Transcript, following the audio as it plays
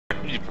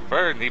you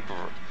prefer.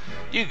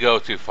 You go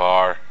too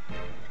far.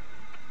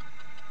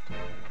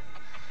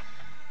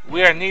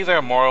 We are neither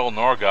immortal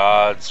nor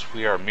gods.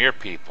 We are mere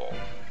people.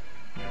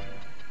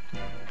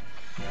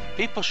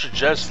 People should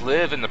just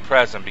live in the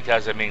present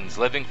because it means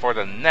living for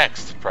the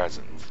next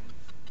present.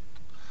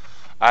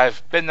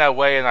 I've been that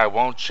way and I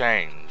won't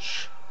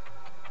change.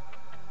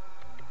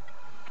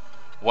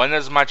 When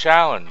is my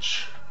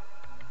challenge?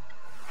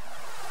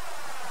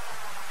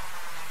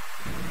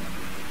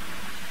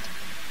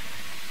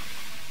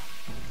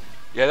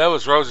 Yeah, that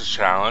was Rose's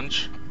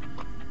challenge.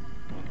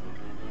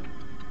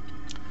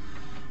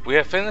 We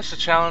have finished the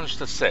challenge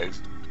to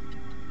 6.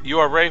 You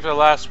are ready for the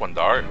last one,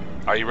 Dart.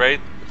 Are you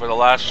ready for the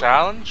last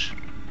challenge?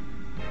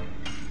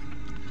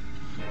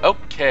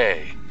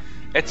 Okay.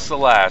 It's the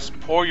last.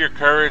 Pour your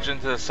courage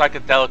into the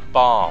psychedelic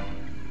bomb.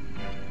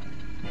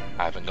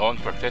 I've been going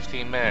for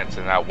 15 minutes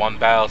and not one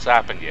battle's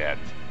happened yet.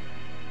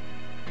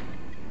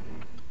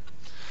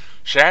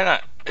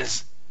 Shanna,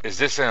 is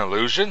this an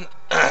illusion?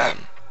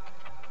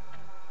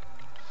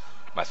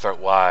 My throat,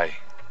 why?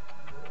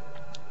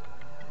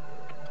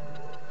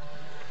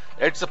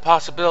 It's a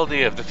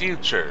possibility of the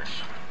future.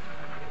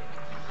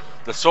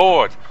 The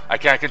sword. I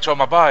can't control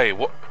my body.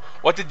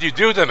 What did you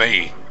do to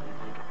me?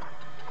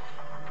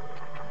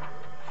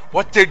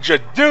 What did you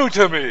do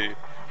to me?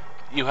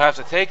 You have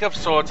to take up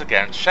swords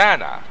against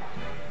Shanna.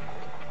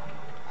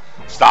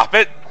 Stop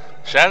it!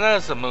 Shanna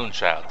is the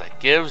moonchild that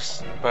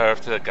gives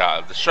birth to the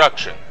god of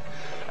destruction,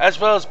 as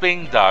well as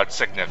being Dart's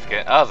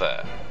significant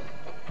other.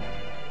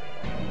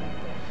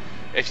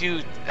 If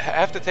you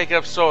have to take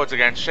up swords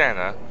against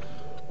Shanna,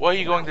 what are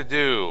you going to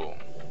do?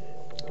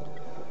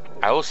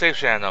 I will save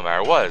Shanna no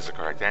matter what is the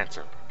correct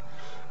answer.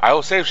 I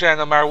will save Shanna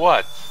no matter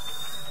what.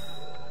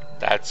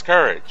 That's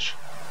courage.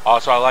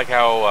 Also, I like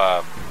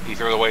how he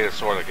threw away the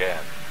sword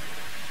again.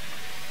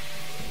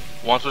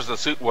 Once was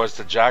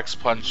the Jack's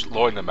punch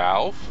Lloyd in the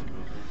mouth.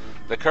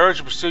 The courage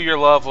to pursue your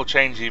love will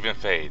change even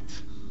fate.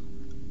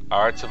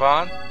 Alright,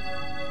 Savon?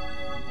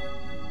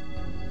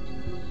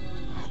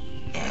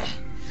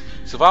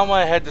 Savon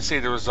went ahead to see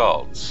the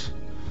results.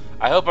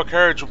 I hope our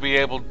courage will be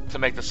able to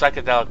make the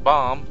psychedelic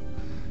bomb.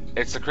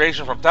 It's the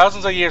creation from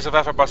thousands of years of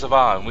effort by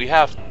Savon. We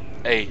have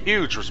a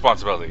huge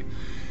responsibility.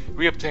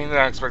 We obtained an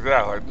unexpected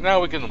outlet. Now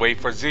we can wait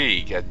for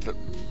Z. Get the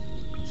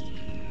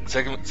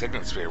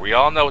Signet Sphere. We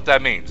all know what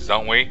that means,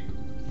 don't we?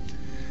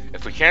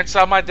 If we can't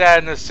stop my dad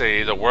in the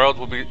city, the world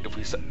will be.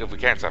 If we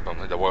can't stop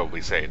him, the world will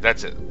be saved.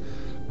 That's it.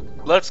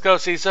 Let's go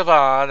see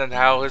Savon and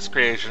how his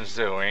creation's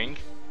doing.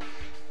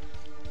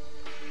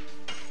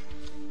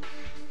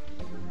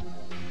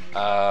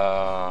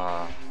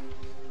 No,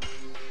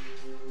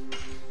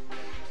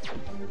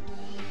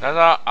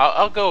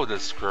 I'll go with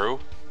this crew.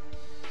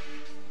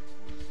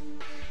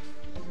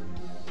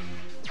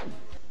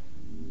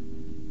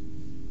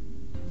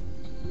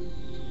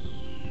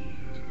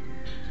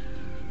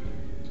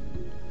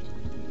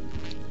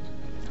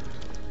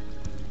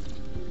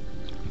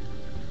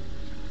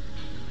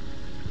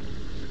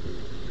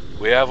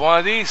 We have one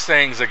of these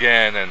things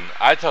again, and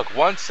I took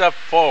one step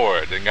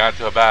forward and got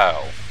into a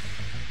battle.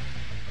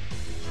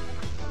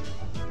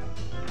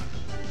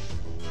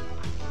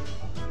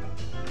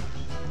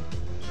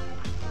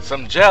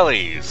 Some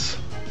jellies.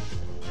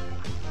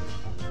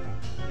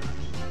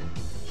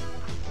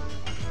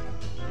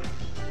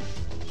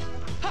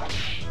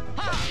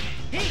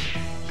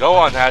 Go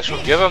on,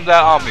 Hashel, give him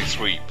that Omni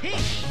Sweep.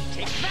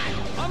 Take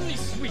that, Omni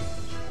Sweep.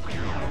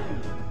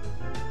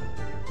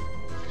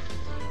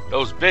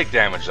 Those big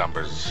damage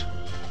numbers.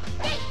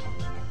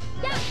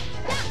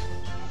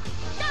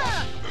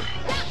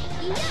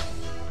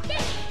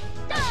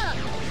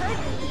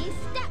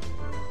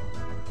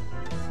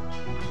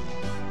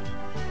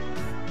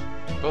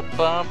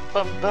 Bum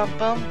bum bum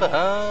bum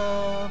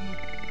bum.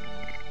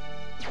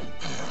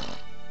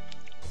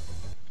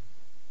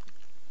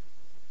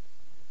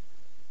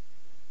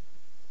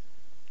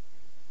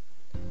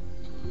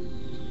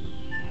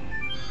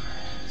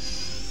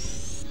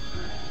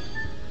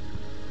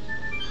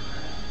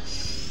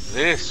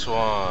 This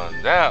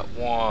one, that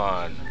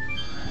one.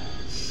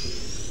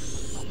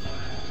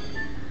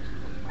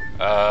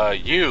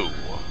 You.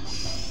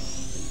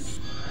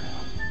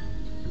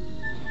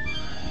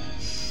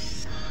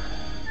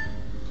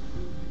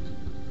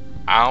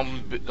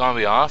 I'm gonna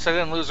be honest, I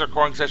didn't lose the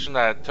recording session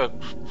that took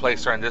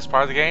place during this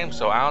part of the game,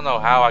 so I don't know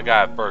how I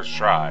got it first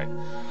try.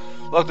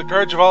 Look, the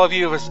courage of all of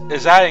you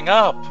is adding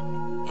up.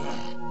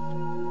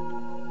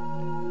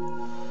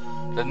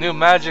 The new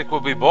magic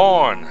will be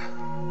born.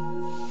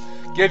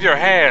 Give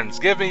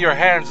me your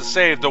hands to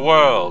save the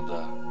world.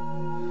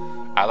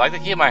 I'd like to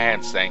keep my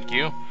hands, thank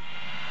you.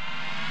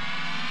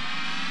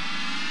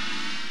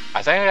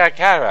 I think I got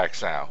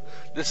cataracts now.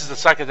 This is the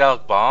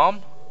psychedelic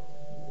bomb.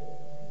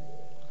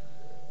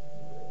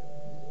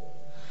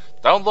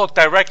 Don't look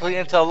directly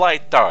into the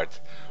light, Dart.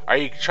 Are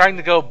you trying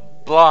to go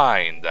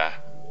blind?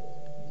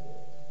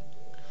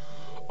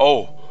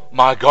 Oh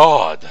my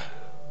god.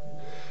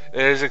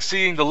 It is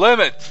exceeding the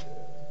limit.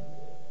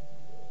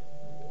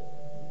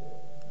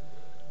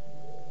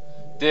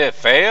 Did it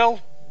fail?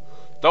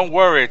 Don't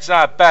worry, it's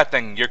not a bad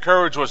thing. Your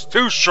courage was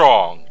too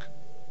strong.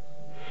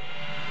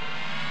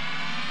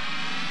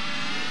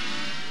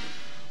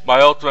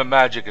 My ultimate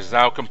magic is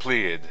now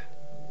completed.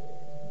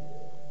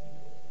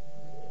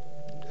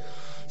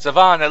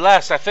 Savan, at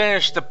last I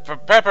finished the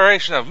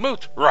preparation of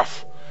Moot.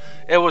 Rough.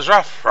 It was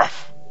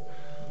rough.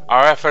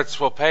 Our efforts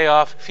will pay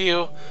off.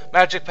 Phew.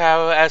 Magic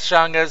power as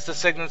strong as the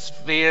signet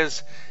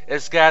spheres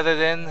is gathered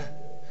in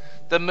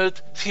the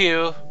Moot.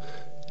 Phew.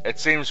 It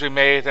seems we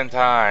made it in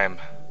time.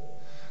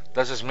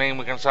 Does this mean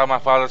we can solve my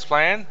father's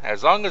plan?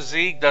 As long as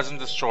Zeke doesn't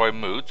destroy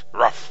Moot.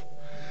 Rough.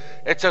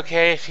 It's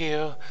okay,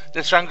 Phew.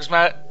 The strongest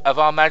of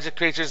all magic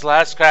creatures,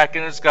 last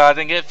Kraken, is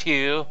guarding it.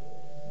 Phew.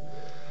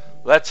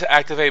 Let's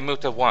activate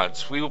Moot at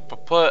once. We will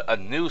put a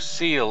new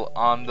seal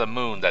on the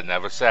moon that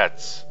never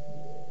sets.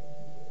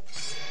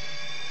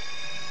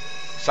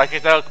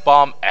 Psychedelic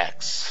Bomb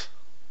X.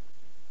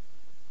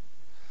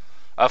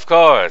 Of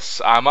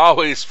course, I'm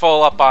always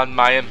full up on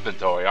my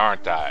inventory,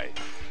 aren't I?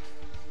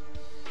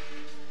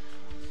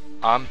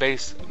 On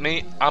base,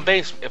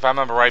 if I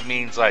remember right,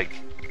 means like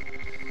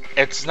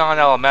it's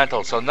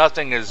non-elemental, so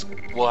nothing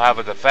will have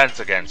a defense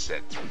against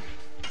it.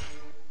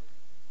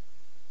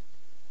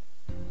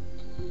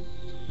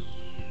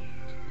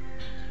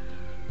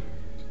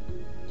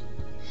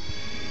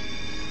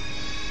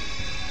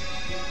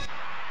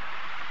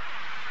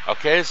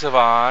 Okay,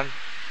 Savan.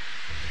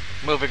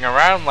 Moving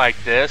around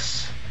like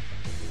this.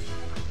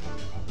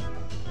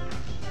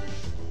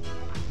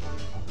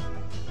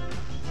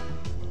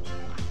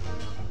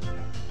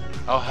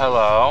 Oh,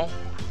 hello.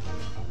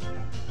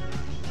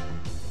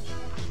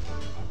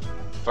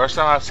 First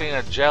time I've seen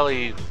a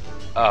jelly.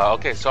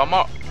 Okay, so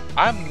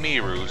I'm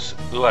Miru's,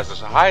 who has the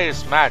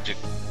highest magic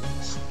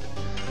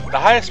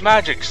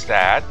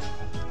stat.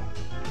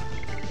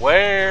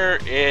 Where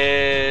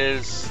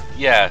is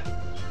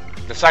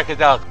the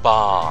psychedelic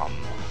bomb?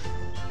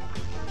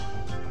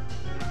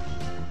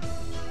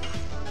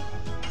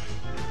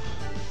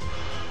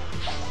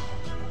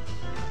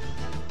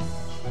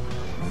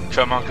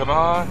 Come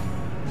on.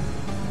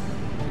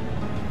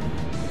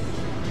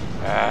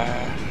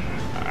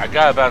 I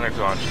got about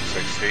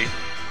 260.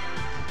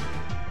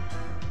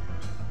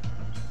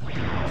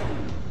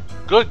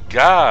 Good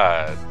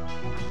God!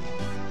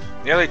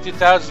 Nearly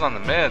 2,000 on the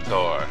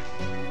Minotaur.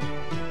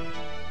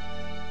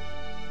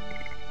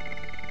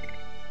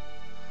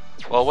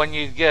 Well, when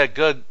you get a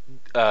good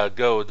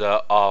good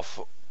off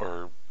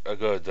or a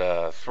good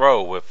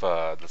throw with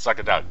the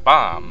psychedelic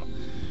bomb,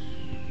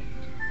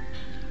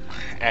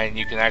 and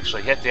you can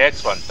actually hit the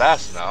X button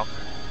fast enough.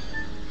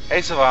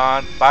 Hey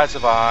Savan, bye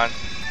Savan.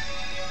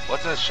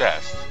 What's in this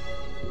chest?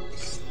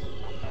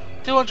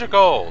 200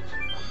 gold.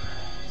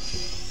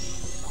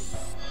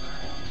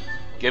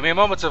 Give me a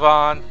moment,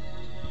 Savan.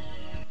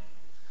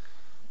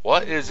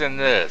 What is in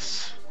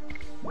this?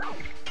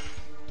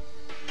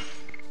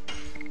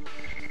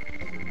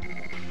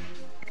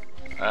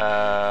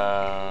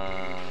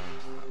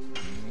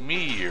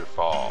 Meteor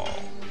fall.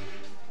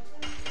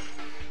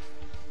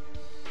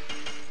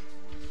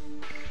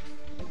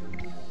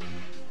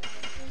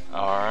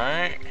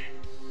 Alright.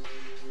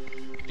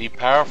 The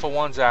powerful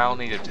ones I'll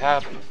need to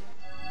tap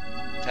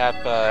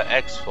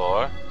X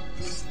for.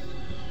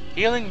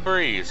 Healing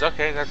Breeze.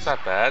 Okay, that's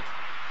not bad.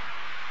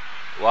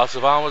 While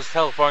Savan was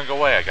teleporting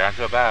away, I got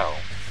into a battle.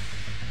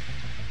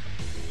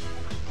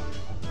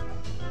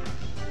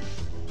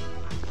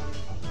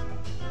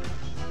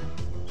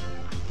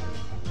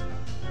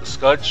 The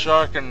Scud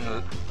Shark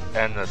and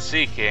the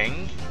Sea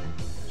King.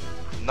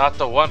 Not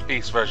the One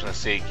Piece version of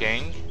Sea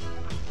King.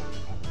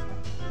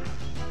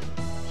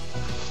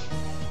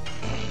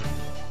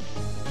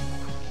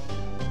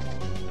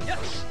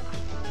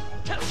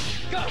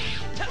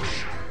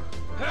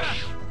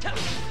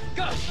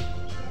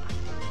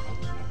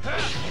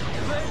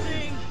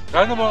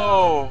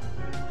 Dynamo!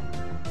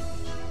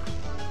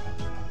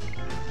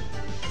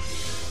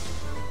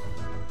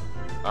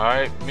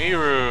 Alright,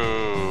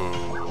 Miru.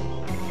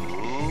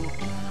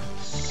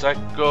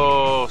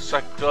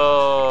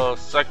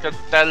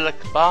 Psychedelic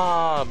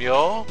bomb,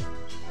 yo.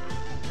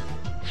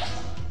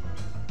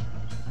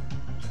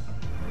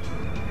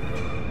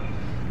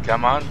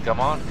 Come on.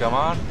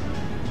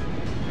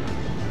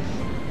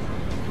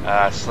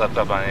 I slept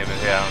up on even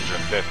hit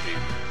 150.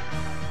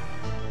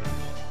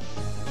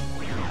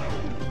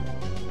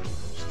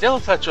 Still a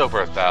touch over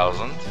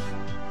 1,000.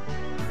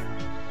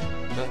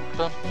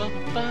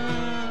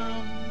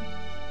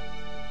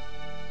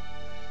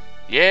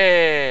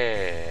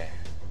 Yeah.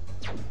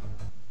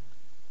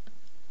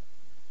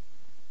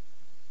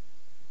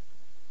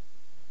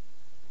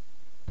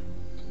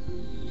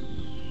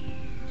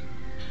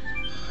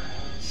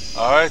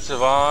 Alright,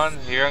 Savan,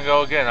 you're gonna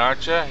go again,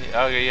 aren't you?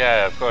 Okay,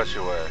 yeah, of course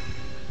you were.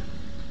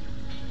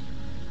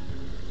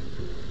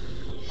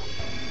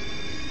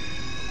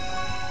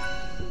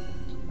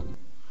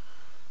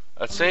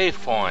 A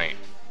save point.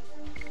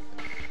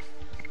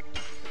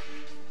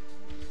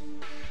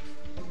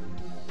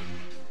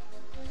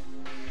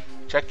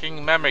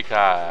 Checking memory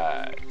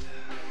card.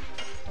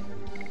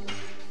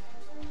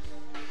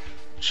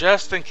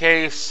 Just in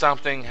case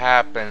something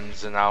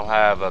happens and I'll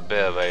have a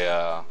bit of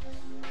a,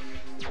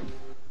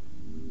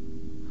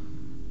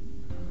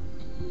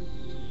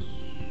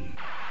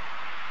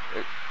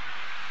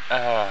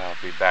 I'll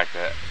be back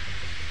at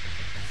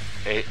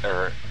 8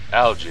 or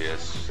Algiers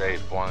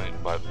save point,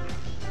 but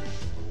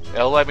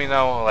it'll let me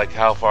know like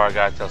how far I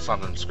got till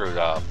something screwed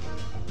up.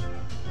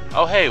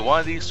 Oh hey,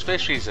 one of these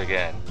fishies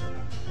again.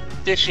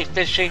 Fishy,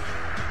 fishy,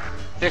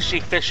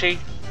 fishy, fishy.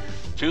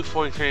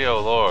 243,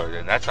 oh lord,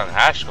 and that's on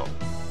Haskell.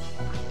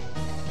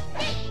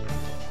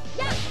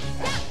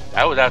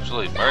 That would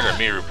absolutely murder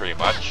Miru pretty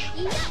much.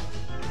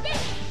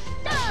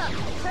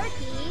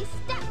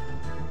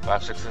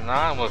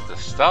 569 with the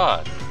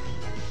stun.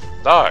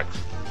 Dart.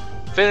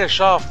 Finish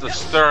off the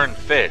stern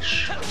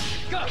fish.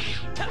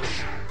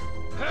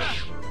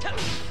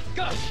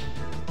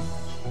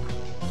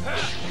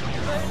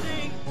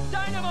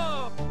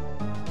 Dynamo!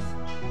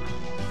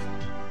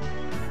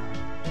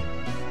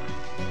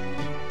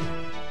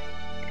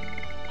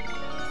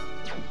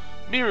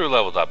 Miru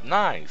leveled up,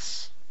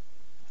 nice.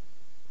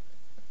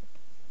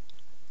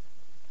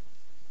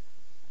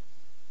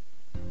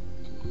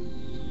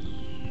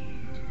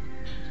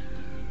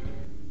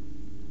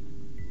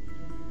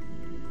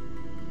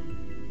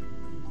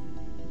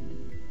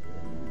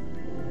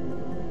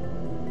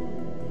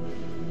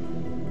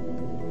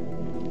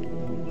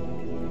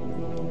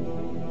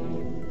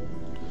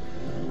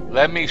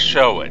 Let me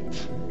show it.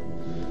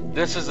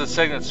 This is the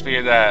signet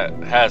sphere that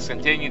has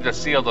continued to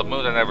seal the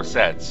moon that never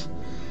sets.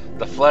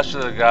 The flesh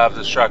of the god of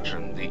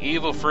destruction, the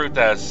evil fruit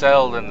that has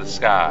settled in the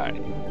sky.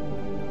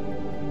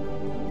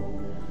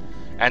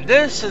 And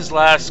this is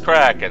Last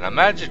Kraken, a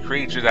magic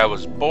creature that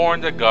was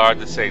born to guard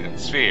the signet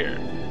sphere.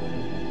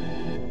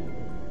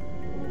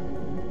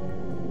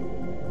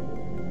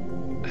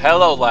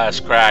 Hello,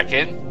 Last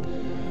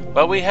Kraken.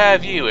 But we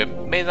have you,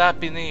 it may not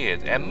be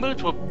needed, and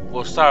Moot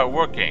will start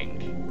working.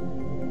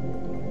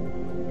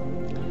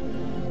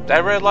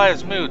 That red light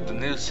is Moot, the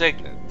new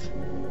signet.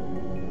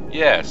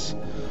 Yes.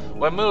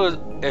 When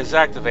Moon is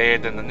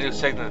activated and the new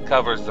signet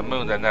covers the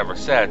moon that never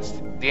sets,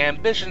 the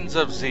ambitions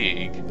of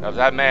Zeeg, of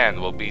that man,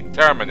 will be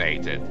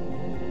terminated.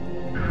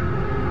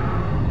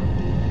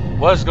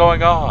 What is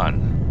going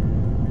on?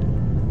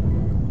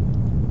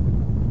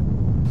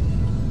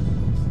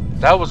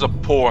 That was a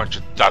poor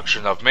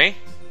introduction of me.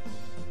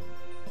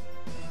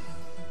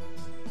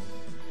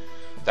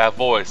 That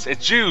voice,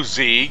 it's you,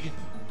 Zeeg.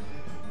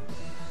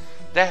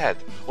 Dad,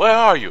 where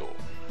are you?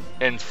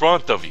 In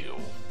front of you.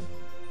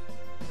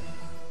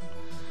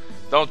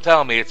 Don't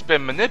tell me it's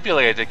been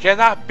manipulated. It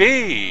cannot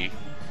be.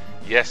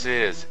 Yes, it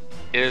is.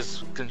 It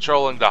is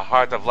controlling the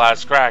heart of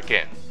Last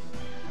Kraken.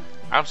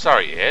 I'm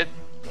sorry, it?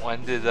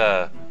 When did,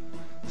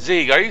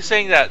 Zeeg, are you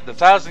saying that the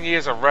 1,000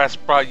 years of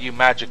rest brought you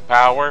magic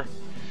power?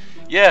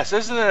 Yes,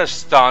 isn't it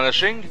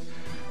astonishing?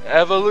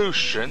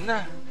 Evolution.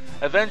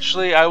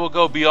 Eventually, I will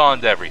go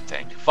beyond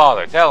everything.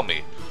 Father, tell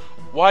me,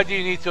 why do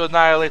you need to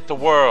annihilate the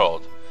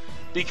world?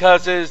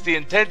 Because it is the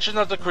intention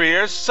of the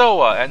creator,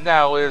 Soa, and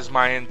now it is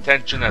my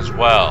intention as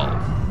well.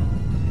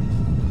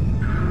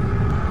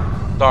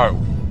 Dart,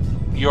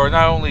 you are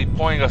not only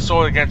pointing a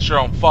sword against your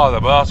own father,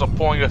 but also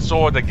pointing a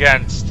sword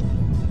against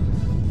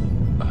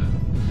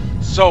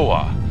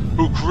Soa,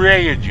 who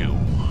created you.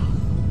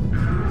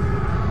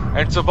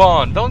 And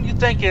Saban, don't you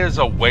think it is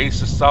a waste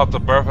to stop the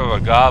birth of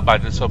a god by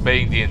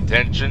disobeying the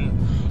intention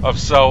of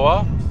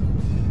Soa?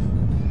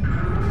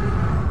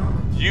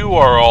 You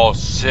are all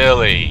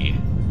silly.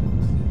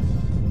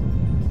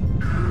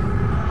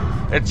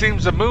 It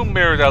seems the moon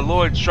mirror that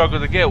Lloyd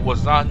struggled to get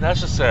was not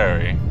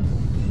necessary.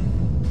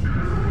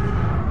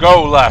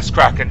 Go, Last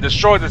Kraken,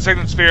 destroy the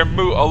signet sphere and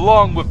move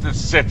along with this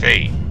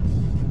city.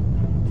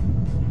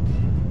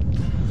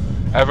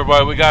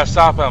 Everybody, we gotta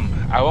stop him.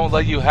 I won't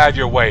let you have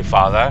your way,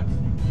 Father.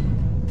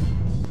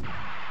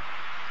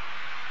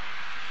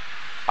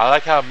 I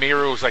like how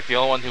Miru was like the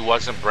only one who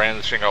wasn't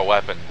brandishing a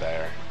weapon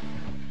there.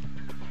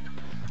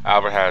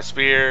 Albert had a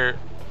spear,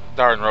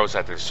 Dart and Rose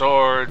had their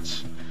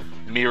swords,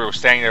 Miru was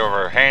standing there with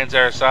her hands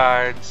at her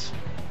sides.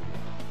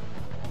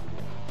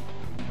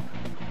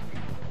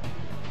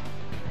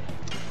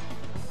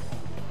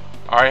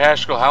 Alright,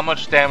 Haskell, how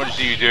much damage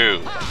do you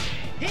do?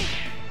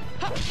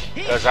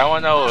 Because I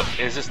want to know,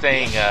 is this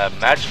thing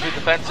magically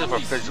defensive or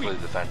physically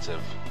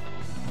defensive?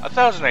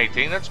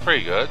 1018, that's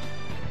pretty good.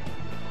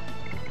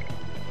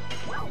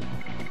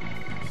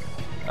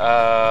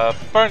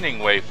 Burning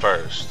Wave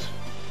first.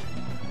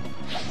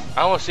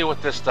 I want to see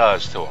what this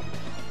does to him.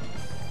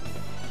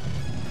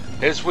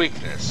 His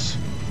weakness.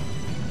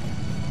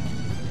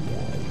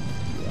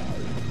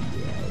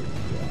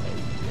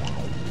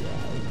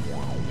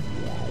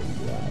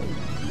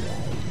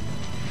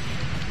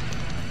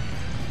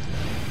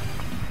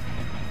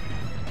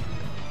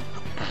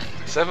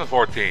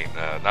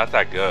 $714, not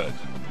that good.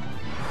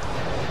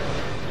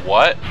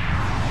 What?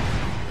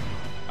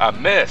 A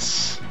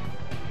miss.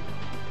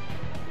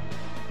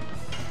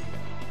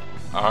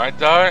 Alright,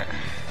 Dart.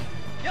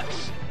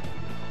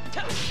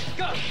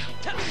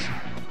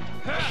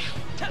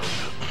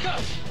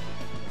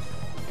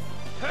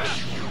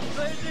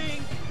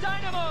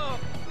 Dynamo!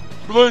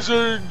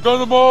 Blazing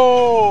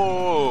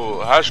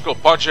Dynamo! Hashko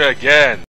punch it again.